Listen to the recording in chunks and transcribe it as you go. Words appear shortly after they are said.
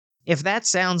If that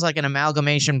sounds like an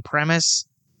amalgamation premise,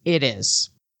 it is.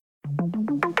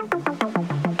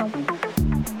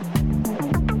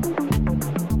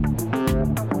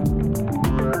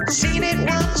 Seen it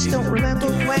once, don't remember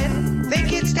when.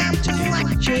 Think it's time to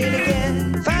watch it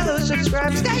again. Follow,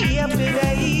 subscribe, stay up to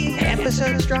date.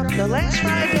 Episodes drop the last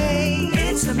Friday.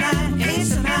 It's a Matt,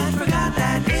 forgot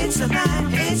that. It's a Matt,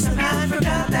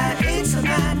 forgot that. It's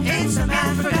a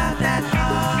Matt, forgot that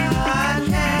podcast.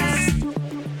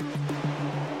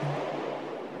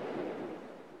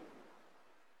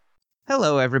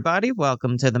 Hello, everybody.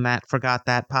 Welcome to the Matt Forgot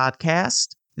That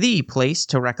podcast, the place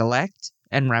to recollect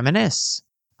and reminisce.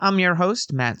 I'm your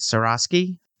host, Matt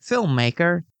Seroski,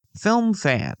 filmmaker, film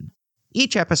fan.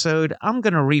 Each episode, I'm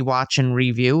going to rewatch and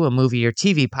review a movie or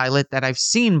TV pilot that I've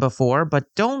seen before but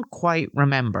don't quite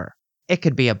remember. It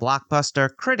could be a blockbuster,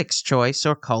 critic's choice,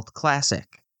 or cult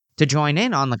classic. To join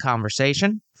in on the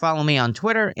conversation, follow me on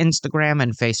Twitter, Instagram,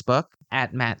 and Facebook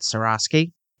at Matt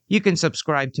Seroski. You can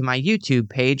subscribe to my YouTube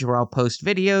page where I'll post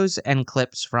videos and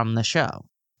clips from the show.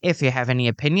 If you have any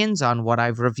opinions on what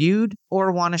I've reviewed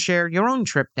or want to share your own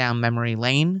trip down memory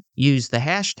lane, use the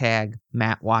hashtag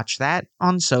MattWatchThat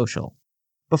on social.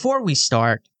 Before we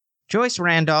start, Joyce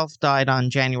Randolph died on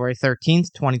January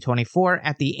 13th, 2024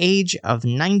 at the age of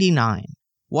 99.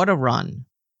 What a run.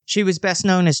 She was best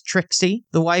known as Trixie,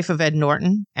 the wife of Ed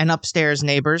Norton, and upstairs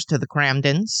neighbors to the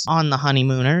Cramdens on The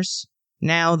Honeymooners.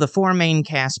 Now, the four main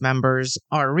cast members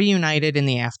are reunited in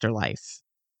the afterlife.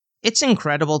 It's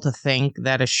incredible to think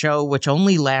that a show which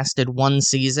only lasted one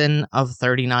season of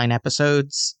 39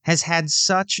 episodes has had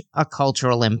such a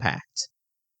cultural impact.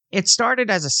 It started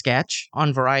as a sketch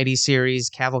on variety series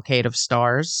Cavalcade of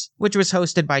Stars, which was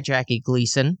hosted by Jackie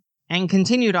Gleason, and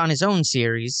continued on his own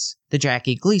series, The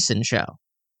Jackie Gleason Show.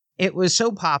 It was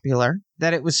so popular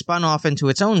that it was spun off into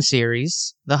its own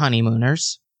series, The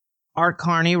Honeymooners. Art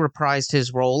Carney reprised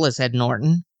his role as Ed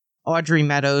Norton. Audrey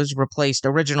Meadows replaced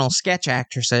original sketch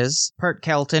actresses Pert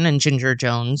Kelton and Ginger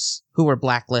Jones, who were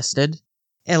blacklisted.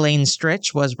 Elaine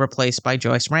Stritch was replaced by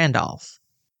Joyce Randolph.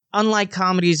 Unlike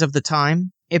comedies of the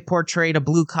time, it portrayed a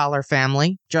blue-collar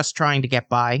family just trying to get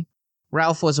by.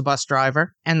 Ralph was a bus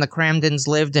driver, and the Cramdens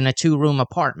lived in a two-room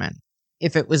apartment.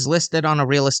 If it was listed on a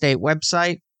real estate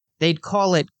website, they'd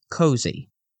call it cozy.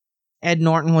 Ed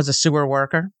Norton was a sewer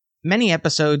worker. Many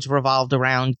episodes revolved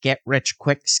around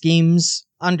get-rich-quick schemes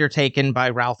undertaken by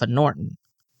Ralph and Norton.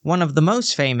 One of the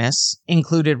most famous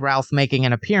included Ralph making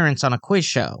an appearance on a quiz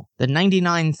show, The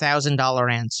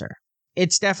 $99,000 Answer.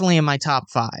 It's definitely in my top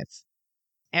 5.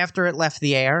 After it left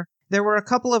the air, there were a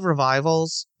couple of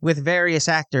revivals, with various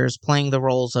actors playing the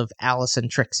roles of Alice and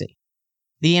Trixie.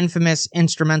 The infamous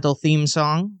instrumental theme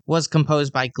song was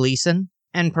composed by Gleason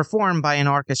and performed by an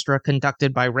orchestra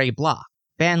conducted by Ray Bloch,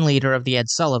 bandleader of The Ed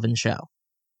Sullivan Show.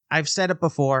 I've said it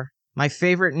before, my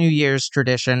favorite New Year's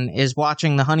tradition is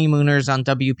watching The Honeymooners on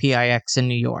WPIX in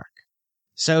New York.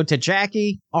 So to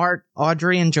Jackie, Art,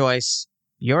 Audrey, and Joyce,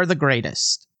 you're the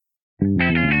greatest.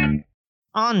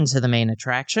 On to the main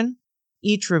attraction.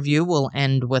 Each review will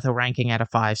end with a ranking out of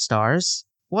 5 stars.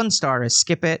 1 star is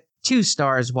skip it, 2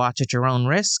 stars watch at your own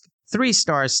risk, 3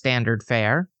 stars standard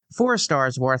fare, 4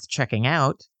 stars worth checking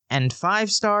out, and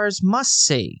 5 stars must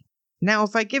see. Now,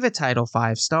 if I give a title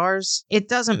 5 stars, it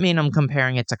doesn't mean I'm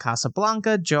comparing it to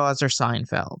Casablanca, Jaws, or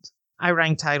Seinfeld. I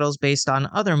rank titles based on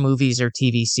other movies or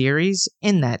TV series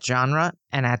in that genre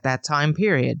and at that time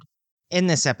period. In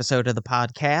this episode of the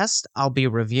podcast, I'll be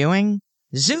reviewing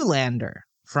Zoolander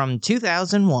from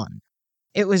 2001.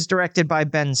 It was directed by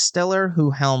Ben Stiller,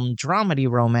 who helmed dramedy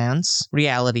romance,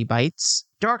 Reality Bites,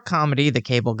 dark comedy, The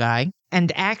Cable Guy,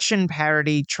 and action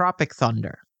parody, Tropic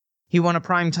Thunder. He won a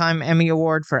Primetime Emmy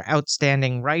Award for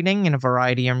Outstanding Writing in a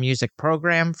Variety or Music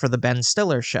Program for The Ben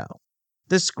Stiller Show.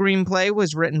 The screenplay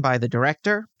was written by the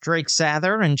director, Drake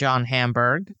Sather and John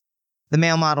Hamburg. The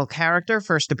male model character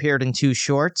first appeared in 2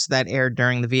 shorts that aired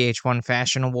during the VH1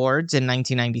 Fashion Awards in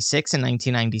 1996 and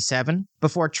 1997,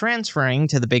 before transferring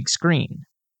to the big screen.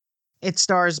 It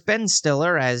stars Ben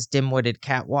Stiller as dim-witted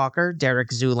catwalker Derek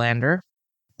Zoolander.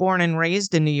 Born and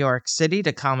raised in New York City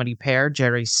to comedy pair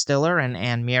Jerry Stiller and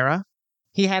Ann Mira,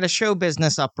 he had a show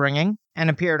business upbringing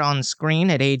and appeared on screen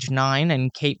at age 9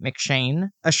 in Kate McShane,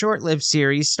 a short-lived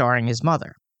series starring his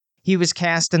mother. He was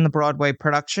cast in the Broadway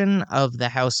production of The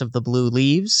House of the Blue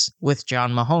Leaves with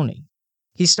John Mahoney.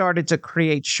 He started to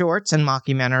create shorts and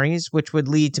mockumentaries, which would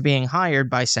lead to being hired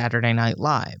by Saturday Night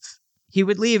Live. He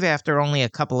would leave after only a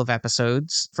couple of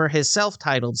episodes for his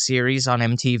self-titled series on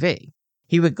MTV.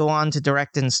 He would go on to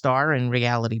direct and star in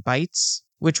Reality Bites,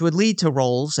 which would lead to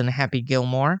roles in Happy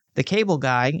Gilmore, The Cable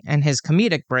Guy, and his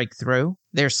comedic breakthrough,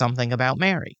 There's Something About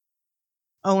Mary.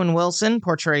 Owen Wilson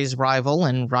portrays rival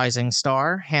and rising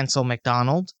star Hansel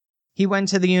McDonald. He went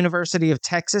to the University of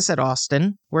Texas at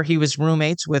Austin, where he was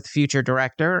roommates with future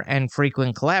director and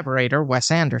frequent collaborator Wes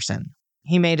Anderson.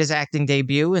 He made his acting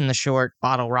debut in the short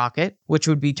Bottle Rocket, which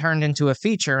would be turned into a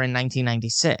feature in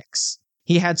 1996.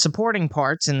 He had supporting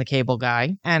parts in The Cable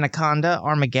Guy, Anaconda,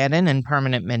 Armageddon, and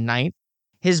Permanent Midnight.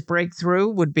 His breakthrough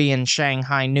would be in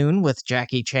Shanghai Noon with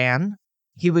Jackie Chan.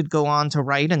 He would go on to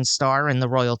write and star in The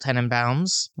Royal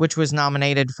Tenenbaums, which was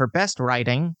nominated for Best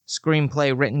Writing,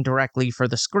 screenplay written directly for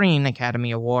the Screen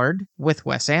Academy Award, with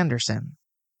Wes Anderson.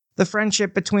 The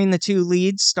friendship between the two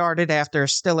leads started after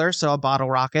Stiller saw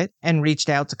Bottle Rocket and reached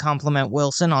out to compliment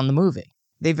Wilson on the movie.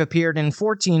 They've appeared in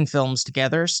 14 films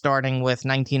together, starting with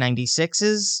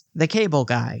 1996's The Cable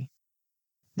Guy.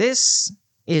 This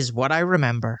is what I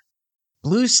remember.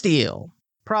 Blue Steel,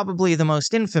 probably the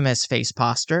most infamous face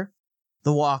posture.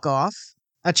 The Walk-Off,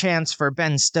 a chance for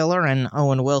Ben Stiller and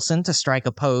Owen Wilson to strike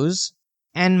a pose.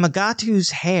 And Mugatu's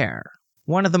hair,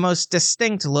 one of the most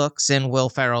distinct looks in Will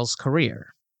Ferrell's career.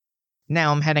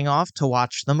 Now I'm heading off to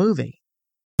watch the movie.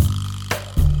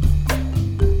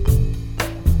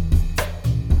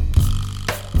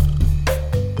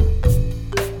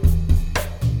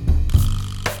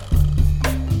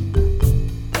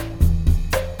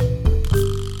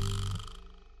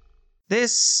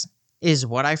 This is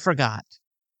what I forgot.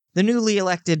 The newly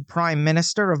elected Prime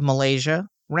Minister of Malaysia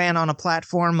ran on a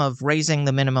platform of raising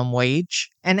the minimum wage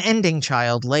and ending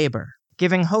child labor,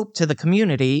 giving hope to the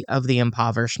community of the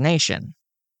impoverished nation.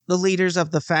 The leaders of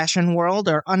the fashion world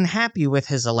are unhappy with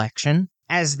his election,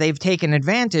 as they've taken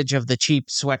advantage of the cheap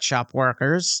sweatshop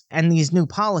workers, and these new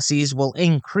policies will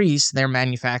increase their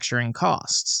manufacturing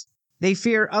costs. They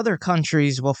fear other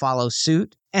countries will follow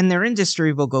suit, and their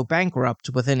industry will go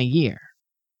bankrupt within a year.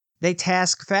 They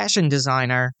task fashion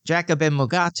designer Jacobin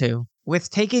Mugatu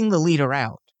with taking the leader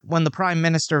out when the Prime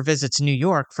Minister visits New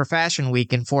York for Fashion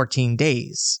Week in 14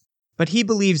 days. But he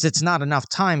believes it's not enough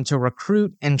time to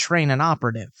recruit and train an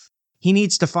operative. He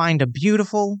needs to find a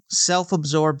beautiful,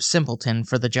 self-absorbed simpleton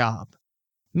for the job.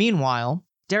 Meanwhile,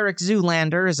 Derek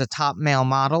Zoolander is a top male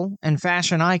model and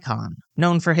fashion icon,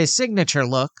 known for his signature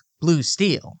look, Blue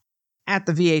Steel. At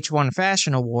the VH1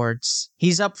 Fashion Awards,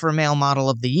 he's up for Male Model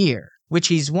of the Year, which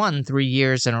he's won 3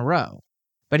 years in a row.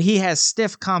 But he has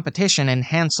stiff competition in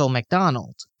Hansel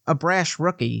McDonald, a brash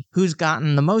rookie who's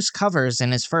gotten the most covers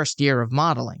in his first year of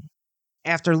modeling.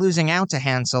 After losing out to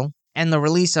Hansel, and the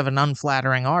release of an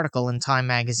unflattering article in Time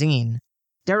magazine,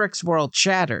 Derek's world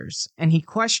shatters, and he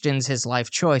questions his life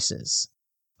choices.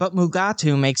 But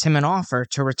Mugatu makes him an offer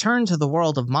to return to the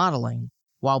world of modeling,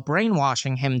 while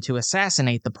brainwashing him to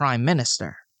assassinate the Prime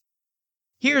Minister.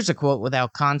 Here's a quote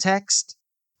without context.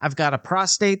 "I've got a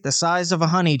prostate the size of a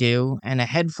honeydew and a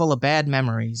head full of bad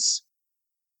memories."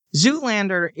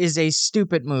 Zoolander is a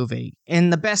stupid movie,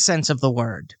 in the best sense of the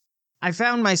word. I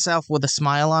found myself with a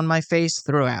smile on my face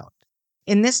throughout.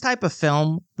 In this type of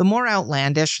film, the more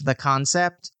outlandish the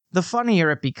concept, the funnier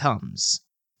it becomes.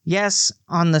 Yes,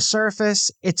 on the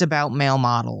surface, it's about male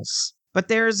models. But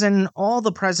there's an All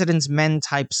the President's Men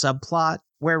type subplot,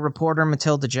 where reporter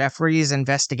Matilda Jeffries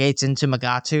investigates into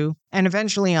Mugatu and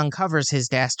eventually uncovers his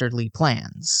dastardly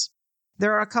plans.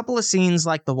 There are a couple of scenes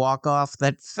like the walk-off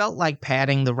that felt like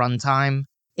padding the runtime.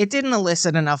 It didn't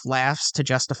elicit enough laughs to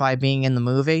justify being in the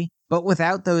movie, but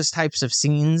without those types of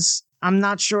scenes, I'm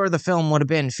not sure the film would have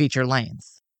been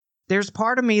feature-length. There's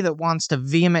part of me that wants to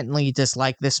vehemently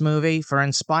dislike this movie for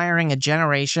inspiring a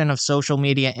generation of social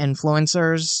media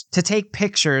influencers to take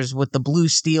pictures with the Blue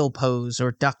Steel pose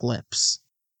or duck lips.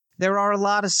 There are a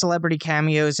lot of celebrity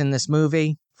cameos in this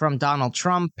movie, from Donald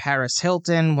Trump, Paris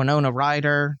Hilton, Winona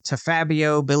Ryder, to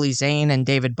Fabio, Billy Zane, and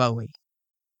David Bowie.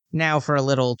 Now for a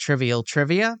little trivial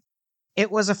trivia.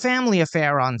 It was a family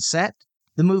affair on set.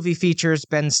 The movie features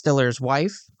Ben Stiller's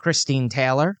wife, Christine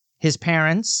Taylor, his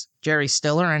parents, Jerry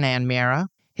Stiller and Ann Mira,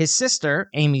 his sister,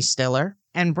 Amy Stiller,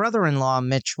 and brother-in-law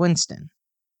Mitch Winston.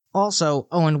 Also,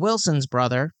 Owen Wilson's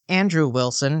brother, Andrew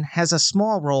Wilson, has a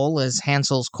small role as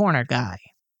Hansel's corner guy.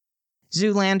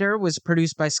 Zoolander was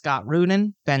produced by Scott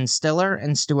Rudin, Ben Stiller,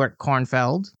 and Stuart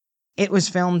Kornfeld. It was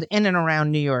filmed in and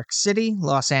around New York City,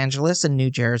 Los Angeles, and New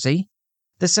Jersey.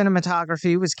 The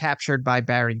cinematography was captured by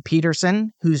Barry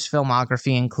Peterson, whose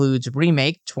filmography includes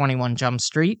remake 21 Jump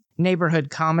Street, neighborhood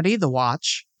comedy The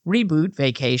Watch, reboot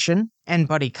Vacation, and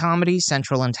buddy comedy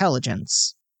Central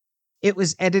Intelligence. It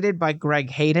was edited by Greg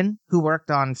Hayden, who worked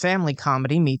on family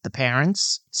comedy Meet the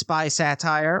Parents, spy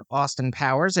satire Austin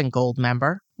Powers and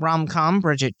Goldmember, rom-com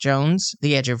Bridget Jones,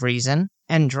 The Edge of Reason,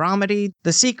 and dramedy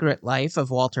The Secret Life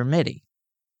of Walter Mitty.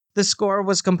 The score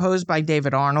was composed by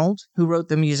David Arnold, who wrote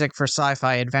the music for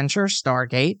sci-fi adventure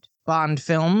Stargate, Bond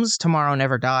films Tomorrow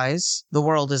Never Dies, The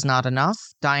World Is Not Enough,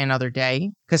 Die Another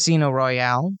Day, Casino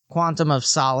Royale, Quantum of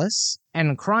Solace,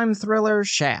 and crime thriller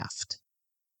Shaft.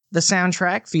 The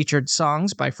soundtrack featured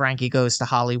songs by Frankie Goes to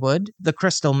Hollywood, The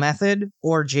Crystal Method,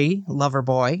 Orgy,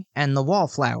 Loverboy, and The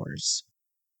Wallflowers.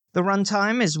 The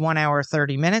runtime is 1 hour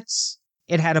 30 minutes.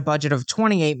 It had a budget of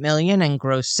 $28 million and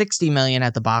grossed $60 million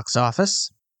at the box office.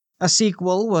 A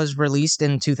sequel was released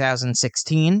in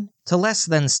 2016 to less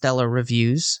than stellar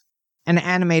reviews. An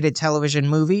animated television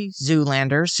movie,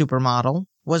 Zoolander Supermodel,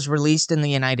 was released in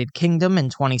the United Kingdom in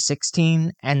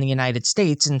 2016 and the United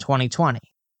States in 2020.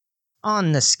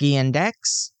 On the Ski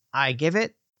Index, I give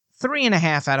it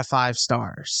 3.5 out of 5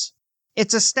 stars.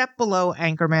 It's a step below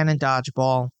Anchorman and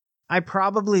Dodgeball. I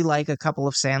probably like a couple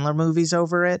of Sandler movies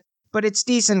over it, but it's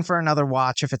decent for another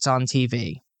watch if it's on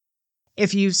TV.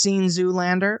 If you've seen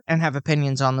Zoolander and have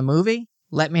opinions on the movie,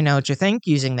 let me know what you think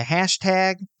using the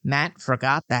hashtag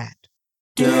 #MattForgotThat.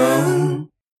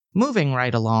 Moving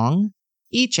right along,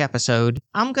 each episode,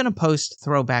 I'm going to post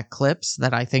throwback clips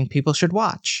that I think people should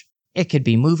watch. It could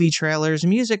be movie trailers,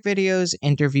 music videos,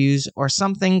 interviews, or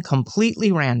something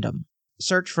completely random.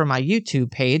 Search for my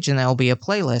YouTube page and there'll be a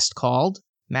playlist called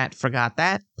Matt Forgot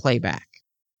That Playback.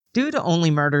 Due to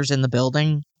Only Murders in the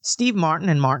Building, Steve Martin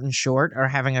and Martin Short are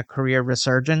having a career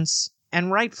resurgence,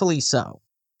 and rightfully so.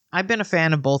 I've been a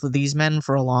fan of both of these men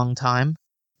for a long time.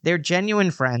 They're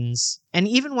genuine friends, and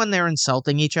even when they're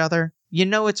insulting each other, you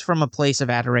know it's from a place of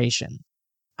adoration.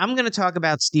 I'm going to talk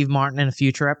about Steve Martin in a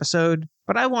future episode,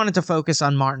 but I wanted to focus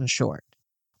on Martin Short.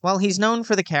 While he's known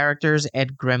for the characters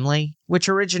Ed Grimley, which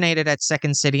originated at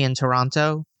Second City in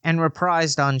Toronto, and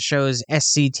reprised on shows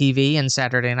SCTV and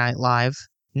Saturday Night Live,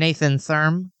 Nathan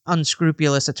Thurm,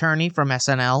 unscrupulous attorney from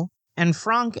SNL, and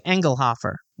Frank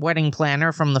Engelhofer, wedding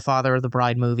planner from the Father of the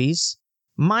Bride movies.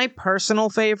 My personal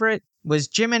favorite was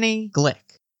Jiminy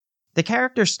Glick. The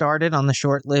character started on the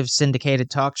short-lived syndicated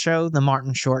talk show The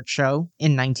Martin Short Show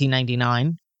in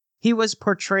 1999. He was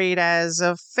portrayed as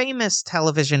a famous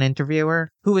television interviewer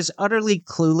who was utterly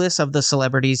clueless of the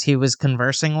celebrities he was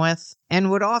conversing with, and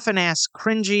would often ask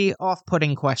cringy,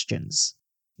 off-putting questions.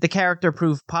 The character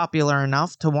proved popular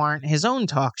enough to warrant his own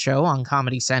talk show on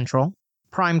Comedy Central.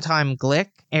 Primetime Glick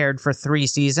aired for 3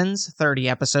 seasons, 30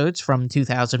 episodes from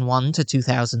 2001 to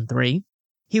 2003.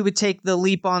 He would take the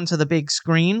leap onto the big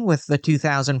screen with the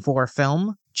 2004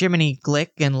 film, Jiminy Glick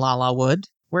in La Wood,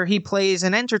 where he plays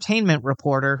an entertainment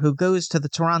reporter who goes to the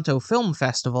Toronto Film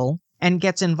Festival and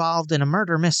gets involved in a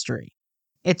murder mystery.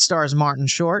 It stars Martin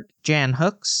Short, Jan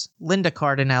Hooks, Linda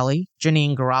Cardinelli,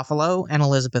 Janine Garofalo, and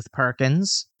Elizabeth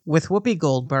Perkins, with Whoopi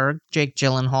Goldberg, Jake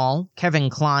Gyllenhaal, Kevin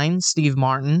Kline, Steve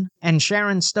Martin, and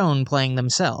Sharon Stone playing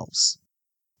themselves.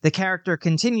 The character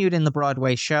continued in the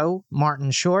Broadway show,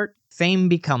 Martin Short, Fame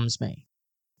Becomes Me.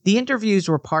 The interviews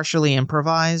were partially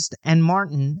improvised, and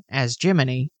Martin, as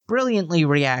Jiminy, brilliantly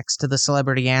reacts to the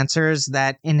celebrity answers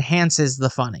that enhances the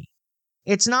funny.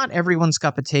 It's not everyone's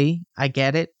cup of tea, I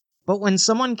get it, but when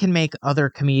someone can make other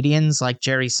comedians like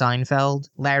Jerry Seinfeld,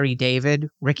 Larry David,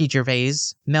 Ricky Gervais,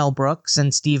 Mel Brooks,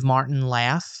 and Steve Martin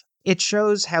laugh, it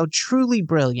shows how truly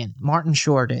brilliant Martin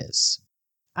Short is.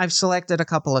 I've selected a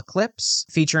couple of clips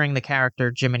featuring the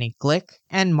character Jiminy Glick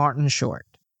and Martin Short.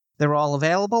 They're all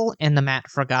available in the Matt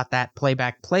Forgot That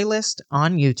Playback playlist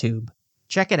on YouTube.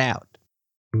 Check it out.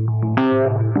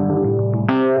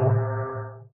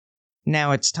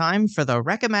 Now it's time for the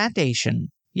recommendation.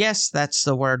 Yes, that's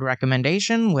the word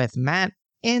recommendation with Matt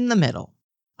in the middle.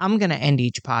 I'm going to end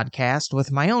each podcast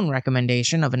with my own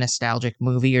recommendation of a nostalgic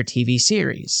movie or TV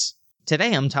series.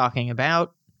 Today I'm talking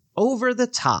about Over the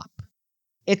Top.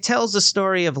 It tells the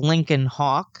story of Lincoln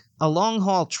Hawk, a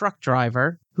long-haul truck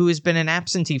driver who has been an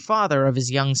absentee father of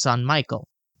his young son Michael.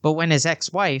 But when his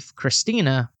ex-wife,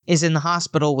 Christina, is in the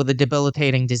hospital with a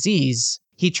debilitating disease,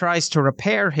 he tries to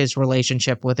repair his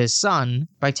relationship with his son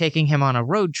by taking him on a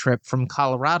road trip from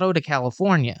Colorado to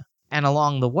California. And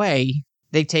along the way,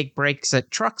 they take breaks at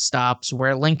truck stops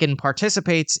where Lincoln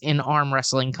participates in arm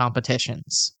wrestling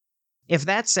competitions. If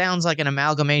that sounds like an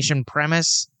amalgamation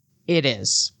premise, it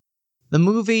is. The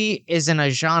movie is in a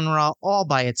genre all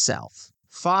by itself.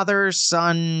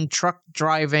 Father-son,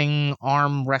 truck-driving,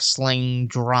 arm-wrestling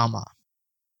drama.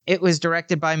 It was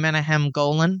directed by Menahem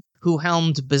Golan, who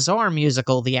helmed bizarre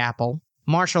musical The Apple,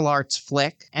 martial arts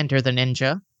flick Enter the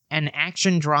Ninja, and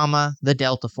action drama The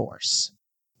Delta Force.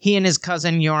 He and his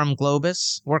cousin Yoram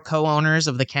Globus were co-owners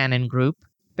of the Cannon Group,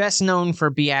 best known for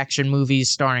B-action movies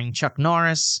starring Chuck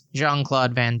Norris,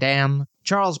 Jean-Claude Van Damme,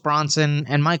 Charles Bronson,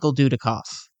 and Michael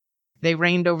Dudikoff. They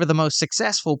reigned over the most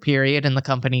successful period in the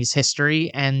company's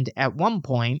history, and at one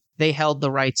point, they held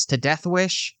the rights to Death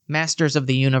Wish, Masters of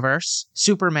the Universe,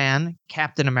 Superman,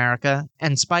 Captain America,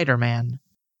 and Spider-Man.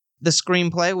 The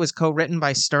screenplay was co-written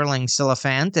by Sterling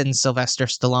Silliphant and Sylvester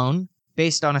Stallone,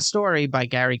 based on a story by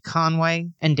Gary Conway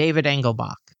and David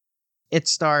Engelbach. It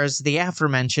stars the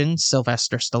aforementioned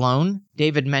Sylvester Stallone,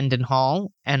 David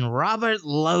Mendenhall, and Robert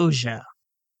Loggia.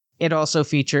 It also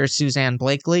features Suzanne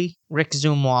Blakely, Rick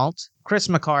Zumwalt, Chris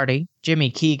McCarty, Jimmy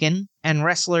Keegan, and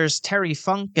wrestlers Terry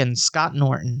Funk and Scott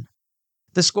Norton.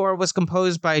 The score was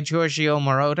composed by Giorgio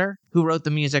Moroder, who wrote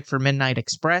the music for Midnight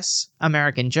Express,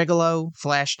 American Gigolo,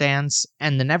 Flashdance,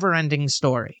 and The Never-Ending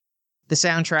Story. The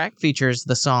soundtrack features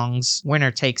the songs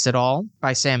Winner Takes It All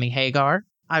by Sammy Hagar,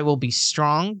 I Will Be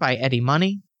Strong by Eddie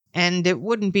Money, and it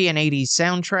wouldn't be an 80s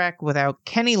soundtrack without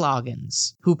Kenny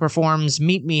Loggins, who performs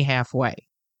Meet Me Halfway.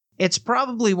 It's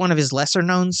probably one of his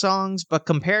lesser-known songs, but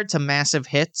compared to massive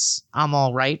hits, I'm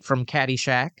All Right from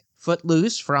Caddyshack,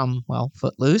 Footloose from,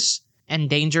 Footloose, and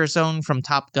Danger Zone from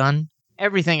Top Gun,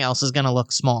 everything else is gonna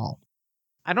look small.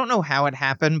 I don't know how it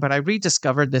happened, but I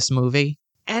rediscovered this movie,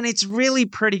 and it's really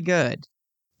pretty good.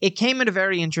 It came at a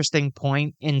very interesting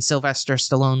point in Sylvester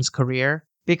Stallone's career,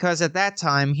 because at that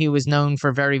time he was known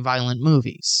for very violent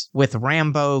movies, with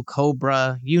Rambo,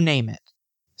 Cobra, you name it.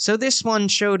 So this one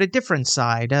showed a different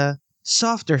side, a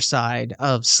softer side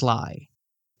of Sly.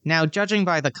 Now, judging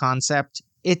by the concept,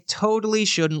 it totally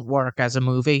shouldn't work as a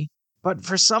movie, but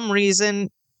for some reason,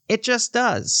 it just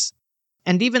does.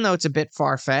 And even though it's a bit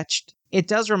far-fetched, it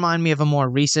does remind me of a more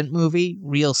recent movie,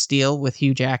 Real Steel with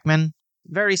Hugh Jackman.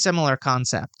 Very similar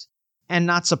concept. And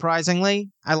not surprisingly,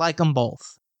 I like them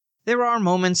both. There are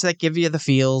moments that give you the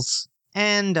feels,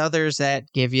 and others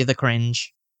that give you the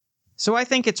cringe. So I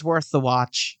think it's worth the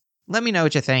watch. Let me know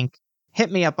what you think.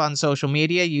 Hit me up on social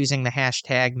media using the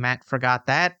hashtag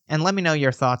MattForgotThat, and let me know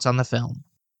your thoughts on the film.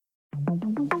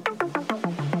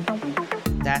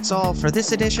 That's all for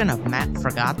this edition of Matt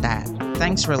Forgot That.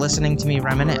 Thanks for listening to me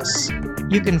reminisce.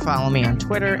 You can follow me on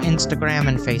Twitter, Instagram,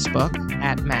 and Facebook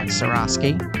at Matt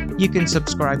Seroski. You can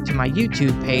subscribe to my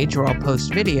YouTube page where I'll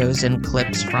post videos and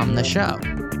clips from the show.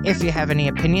 If you have any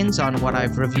opinions on what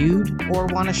I've reviewed, or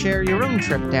want to share your own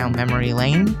trip down memory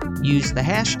lane, use the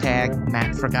hashtag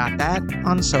MattForgotThat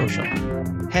on social.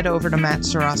 Head over to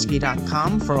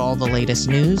mattseroski.com for all the latest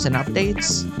news and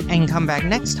updates, and come back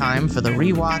next time for the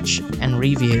rewatch and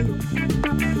review.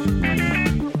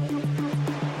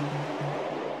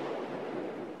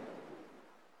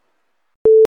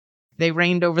 They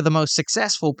reigned over the most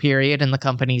successful period in the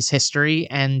company's history,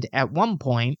 and at one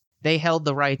point, they held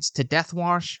the rights to Death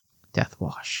Wash.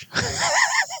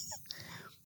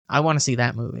 I want to see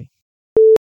that movie.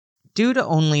 Due to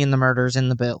only in the murders in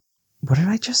the bill. What did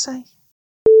I just say?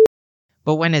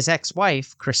 But when his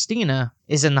ex-wife, Christina,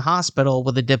 is in the hospital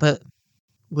with a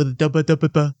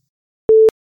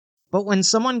But when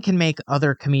someone can make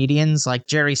other comedians like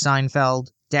Jerry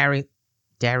Seinfeld, Dari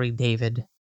David,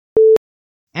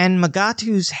 and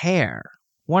Magatu's hair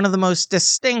one of the most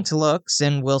distinct looks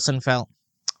in Wilson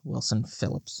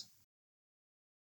Phillips.